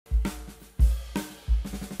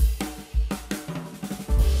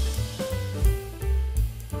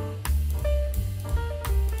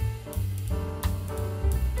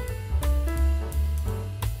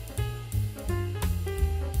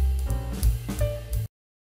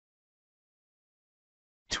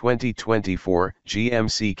2024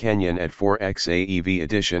 GMC Canyon AT4X AEV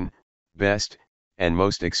Edition, best, and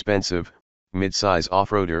most expensive, midsize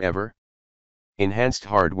off-roader ever? Enhanced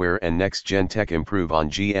hardware and next-gen tech improve on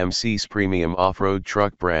GMC's premium off-road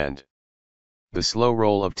truck brand. The slow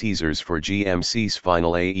roll of teasers for GMC's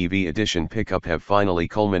final AEV edition pickup have finally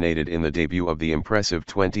culminated in the debut of the impressive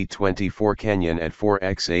 2024 Canyon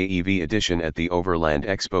AT4X AEV edition at the Overland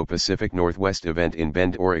Expo Pacific Northwest event in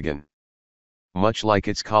Bend, Oregon. Much like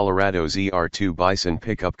its Colorado ZR2 Bison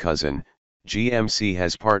pickup cousin, GMC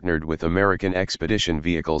has partnered with American Expedition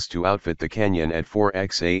Vehicles to outfit the Canyon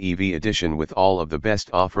AT4X AEV edition with all of the best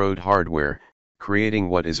off-road hardware, creating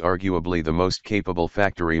what is arguably the most capable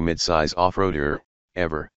factory midsize off-roader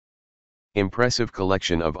ever. Impressive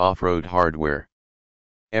collection of off-road hardware.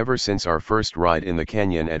 Ever since our first ride in the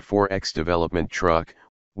Canyon AT4X development truck,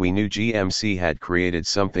 we knew GMC had created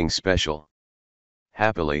something special.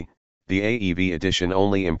 Happily, the AEV edition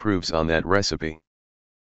only improves on that recipe.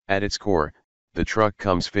 At its core, the truck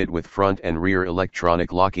comes fit with front and rear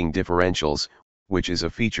electronic locking differentials, which is a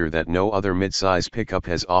feature that no other midsize pickup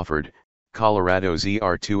has offered, Colorado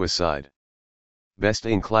ZR2 aside.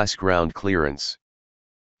 Best-in-class ground clearance.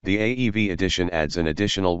 The AEV edition adds an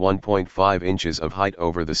additional 1.5 inches of height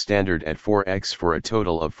over the standard AT4X for a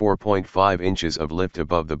total of 4.5 inches of lift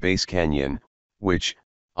above the base Canyon, which,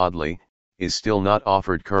 oddly, is still not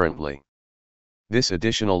offered currently. This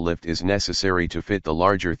additional lift is necessary to fit the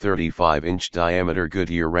larger 35-inch diameter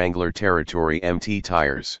Goodyear Wrangler Territory MT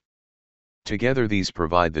tires. Together these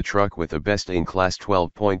provide the truck with a best-in-class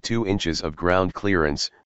 12.2 inches of ground clearance.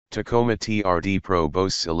 Tacoma TRD Pro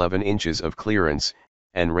boasts 11 inches of clearance,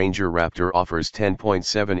 and Ranger Raptor offers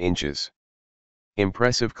 10.7 inches.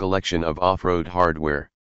 Impressive collection of off-road hardware.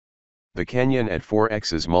 The Canyon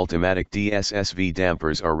AT4X's Multimatic DSSV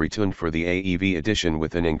dampers are retuned for the AEV edition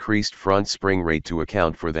with an increased front spring rate to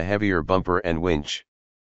account for the heavier bumper and winch.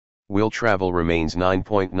 Wheel travel remains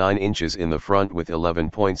 9.9 inches in the front with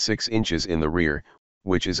 11.6 inches in the rear,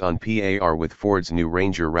 which is on par with Ford's new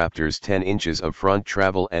Ranger Raptor's 10 inches of front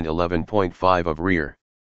travel and 11.5 of rear.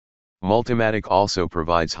 Multimatic also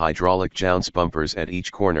provides hydraulic jounce bumpers at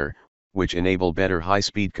each corner, which enable better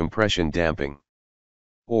high-speed compression damping.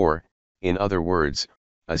 Or, in other words,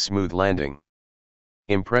 a smooth landing.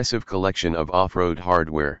 Impressive collection of off-road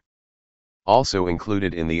hardware. Also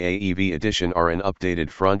included in the AEV edition are an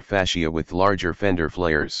updated front fascia with larger fender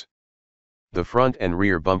flares. The front and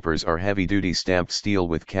rear bumpers are heavy-duty stamped steel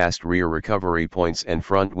with cast rear recovery points and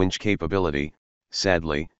front winch capability.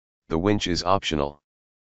 Sadly, the winch is optional.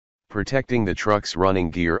 Protecting the truck's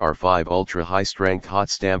running gear are 5 ultra-high-strength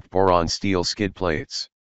hot-stamped boron steel skid plates.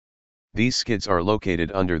 These skids are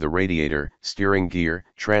located under the radiator, steering gear,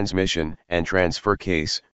 transmission and transfer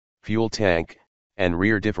case, fuel tank, and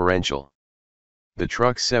rear differential. The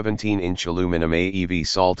truck's 17-inch aluminum AEV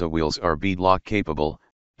Salta wheels are beadlock capable.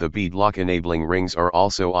 The beadlock enabling rings are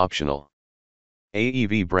also optional.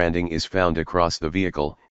 AEV branding is found across the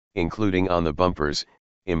vehicle, including on the bumpers,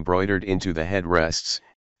 embroidered into the headrests,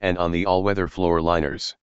 and on the all-weather floor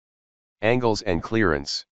liners. Angles and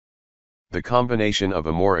clearance. The combination of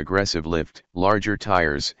a more aggressive lift, larger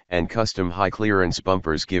tires, and custom high-clearance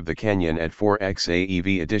bumpers give the Canyon AT4X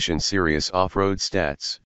AEV edition serious off-road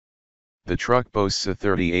stats. The truck boasts a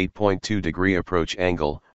 38.2-degree approach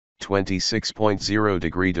angle,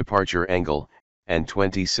 26.0-degree departure angle, and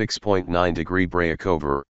 26.9-degree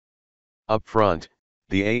breakover. Up front,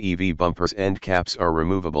 the AEV bumper's end caps are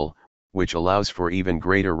removable, which allows for even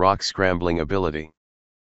greater rock scrambling ability.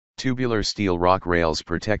 Tubular steel rock rails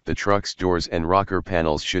protect the truck's doors and rocker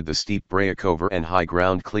panels should the steep breakover and high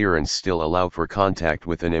ground clearance still allow for contact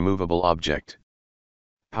with an immovable object.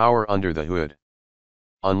 Power under the hood.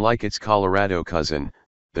 Unlike its Colorado cousin,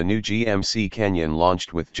 the new GMC Canyon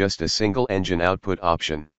launched with just a single engine output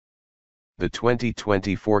option. The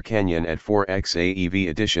 2024 Canyon AT4X AEV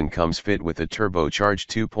edition comes fit with a turbocharged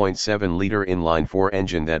 2.7-liter inline-4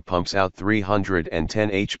 engine that pumps out 310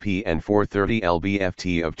 HP and 430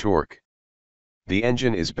 lb-ft of torque. The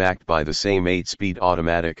engine is backed by the same 8-speed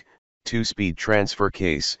automatic, 2-speed transfer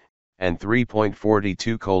case, and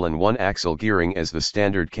 3.42:1 axle gearing as the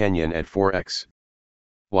standard Canyon AT4X.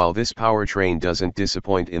 While this powertrain doesn't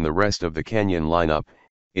disappoint in the rest of the Canyon lineup,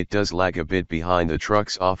 it does lag a bit behind the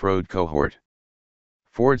truck's off-road cohort.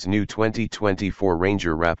 Ford's new 2024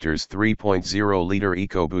 Ranger Raptor's 3.0-liter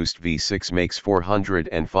EcoBoost V6 makes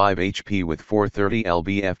 405 HP with 430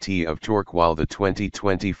 lb-ft of torque, while the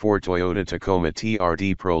 2024 Toyota Tacoma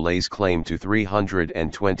TRD Pro lays claim to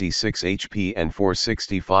 326 HP and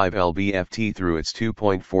 465 lb-ft through its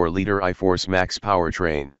 2.4-liter iForce Max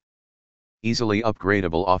powertrain. Easily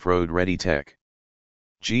upgradable off-road ready tech.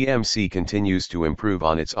 GMC continues to improve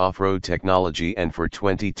on its off-road technology and for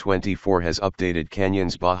 2024 has updated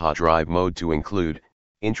Canyon's Baja Drive mode to include,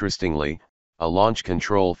 interestingly, a launch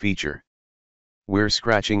control feature. We're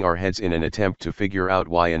scratching our heads in an attempt to figure out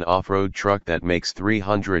why an off-road truck that makes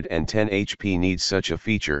 310 HP needs such a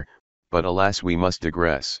feature, but alas we must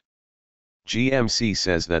digress. GMC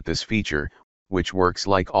says that this feature, which works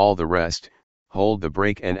like all the rest, hold the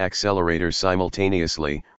brake and accelerator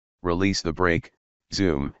simultaneously, release the brake,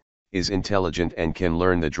 zoom, is intelligent and can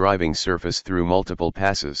learn the driving surface through multiple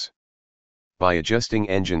passes. By adjusting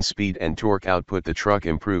engine speed and torque output, the truck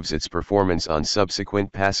improves its performance on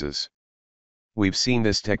subsequent passes. We've seen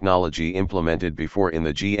this technology implemented before in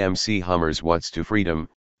the GMC Hummer's What's to Freedom,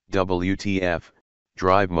 WTF,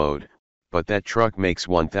 drive mode, but that truck makes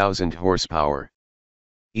 1000 horsepower.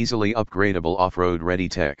 Easily upgradable off-road ready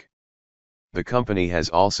tech. The company has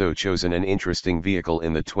also chosen an interesting vehicle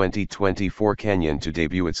in the 2024 Canyon to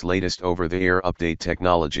debut its latest over-the-air update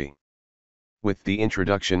technology. With the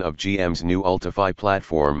introduction of GM's new Ultifi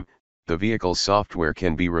platform, the vehicle's software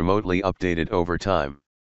can be remotely updated over time.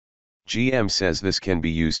 GM says this can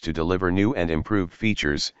be used to deliver new and improved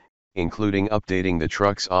features, including updating the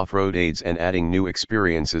truck's off-road aids and adding new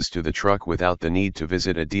experiences to the truck without the need to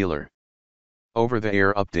visit a dealer.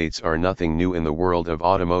 Over-the-air updates are nothing new in the world of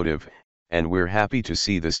automotive, and we're happy to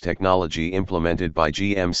see this technology implemented by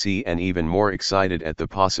GMC and even more excited at the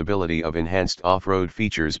possibility of enhanced off-road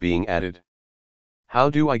features being added. How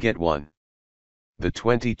do I get one? The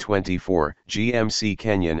 2024 GMC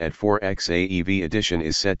Canyon AT4X AEV edition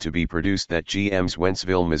is set to be produced at GM's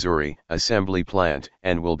Wentzville, Missouri, assembly plant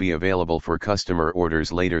and will be available for customer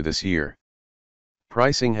orders later this year.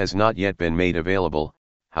 Pricing has not yet been made available,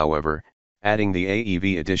 however. Adding the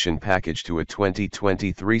AEV edition package to a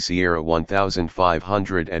 2023 Sierra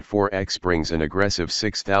 1500 AT4X brings an aggressive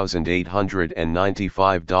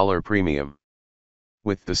 $6,895 premium.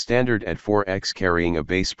 With the standard AT4X carrying a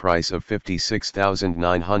base price of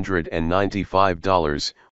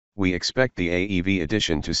 $56,995, we expect the AEV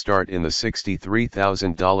edition to start in the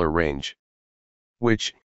 $63,000 range.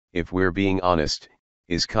 Which, if we're being honest,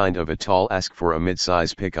 is kind of a tall ask for a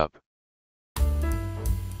midsize pickup.